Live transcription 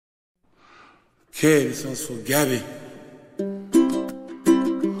Okay, this one's for Gabby.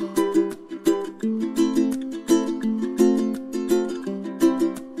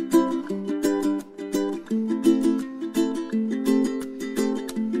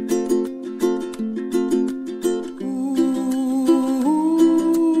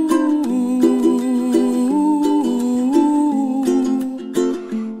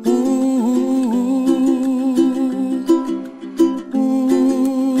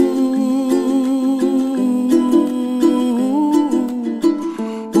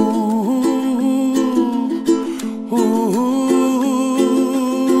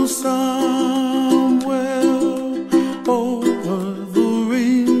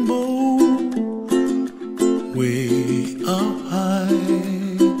 Way up high,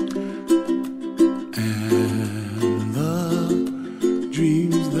 and the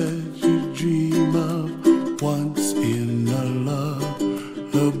dreams that you dream of once in a lullaby.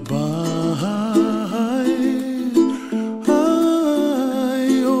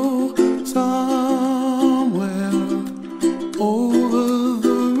 Oh, somewhere over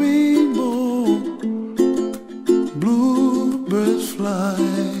the rainbow, bluebirds fly.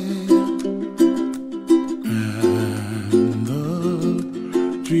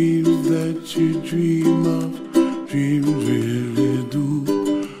 Dreams that you dream of, dreams really do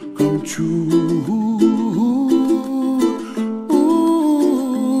come true.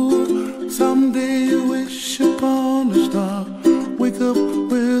 Ooh, someday you wish upon a star, wake up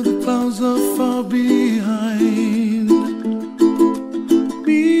where the clouds are far behind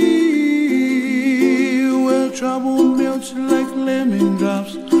me, where trouble melts like lemon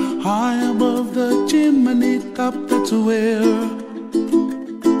drops, high above the chimney top. That's where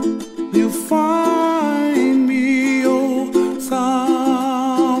you find me, oh,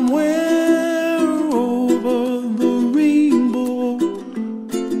 somewhere over the rainbow,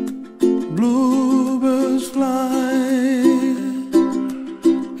 bluebirds fly,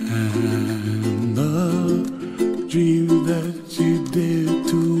 and the dreams that you dare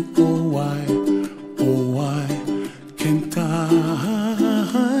to, oh why can't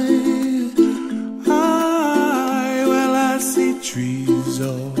well, I see trees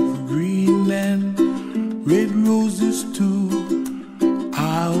of green and red roses too.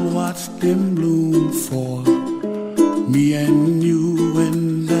 I watch them bloom for me and you,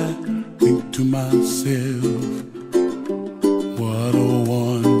 and I think to myself, what a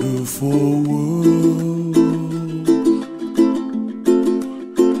wonderful world.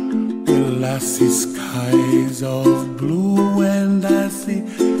 Well, I see skies of blue and I see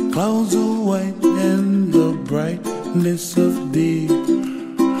clouds of white and the brightness of day.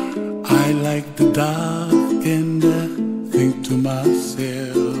 I like the dark and I think to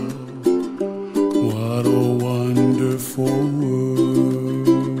myself, what a wonderful world.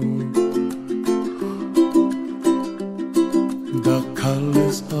 The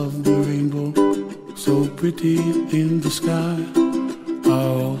colors of the rainbow, so pretty in the sky,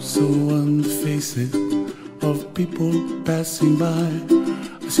 are also on the faces of people passing by.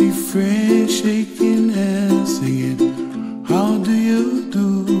 I see friends shaking hands singing, how do you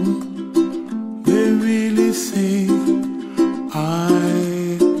do? They really say,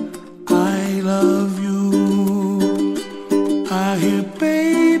 I love you. I hear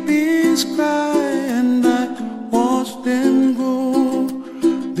babies cry and I watch them grow.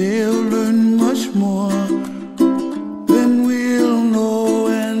 They'll learn much more than we'll know,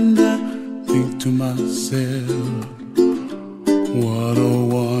 and I think to myself, what a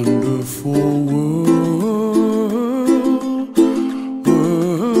wonderful world.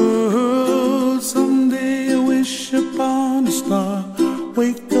 Someday I wish upon a star,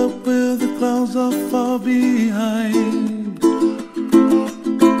 wake up where the clouds are far behind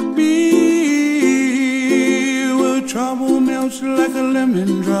me, where trouble melts like a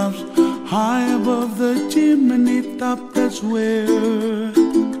lemon drops, high above the chimney top. That's where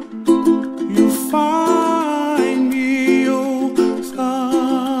you find me, oh,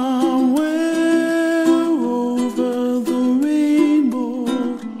 somewhere over the rainbow,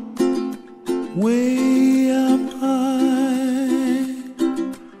 way up high,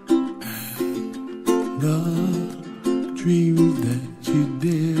 and the dreams that you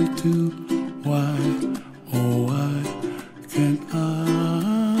dare to, why, oh why can't I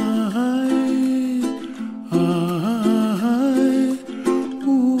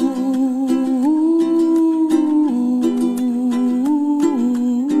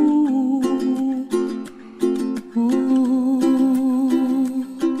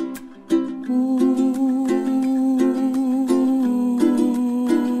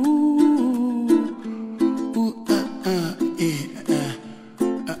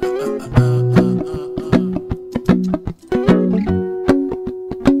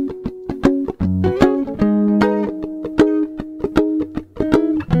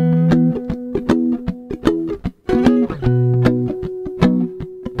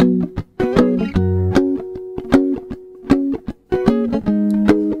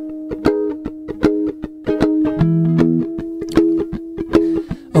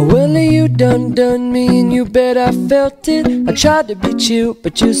undone me and you bet I felt it. I tried to be chill,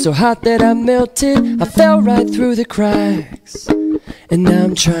 but you're so hot that I melted. I fell right through the cracks, and now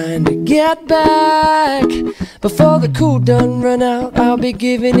I'm trying to get back. Before the cool done run out, I'll be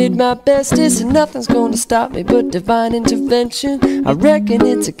giving it my bestest, and nothing's gonna stop me but divine intervention. I reckon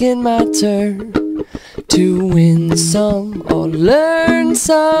it's again my turn to win some or learn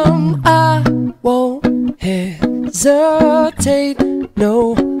some. I won't hesitate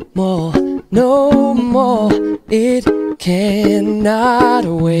no more, no more. It cannot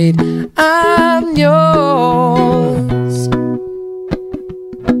wait. I'm yours.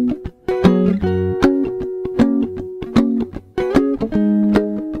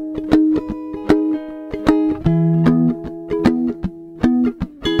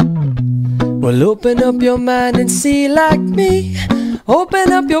 Well, open up your mind and see like me.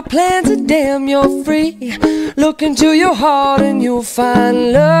 Open up your plans and damn, you're free. Look into your heart and you'll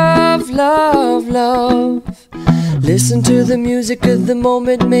find love, love, love. Listen to the music of the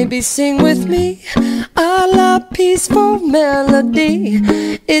moment, maybe sing with me. A la peaceful melody.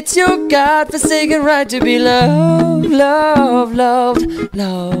 It's your God-forsaken right to be loved, loved, loved,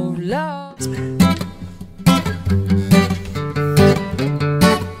 loved, loved.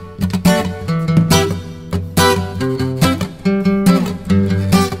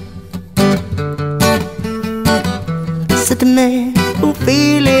 The man who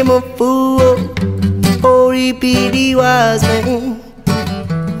feel him a fool, or he be the wise man.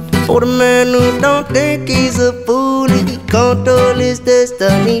 For the man who don't think he's a fool, he control his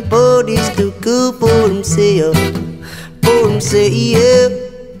destiny, but he's too good for himself. For himself,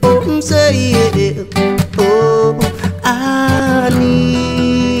 for himself. Oh, I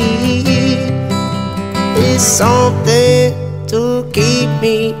need is something to keep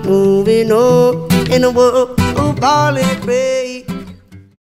me moving on in a world of all it brings.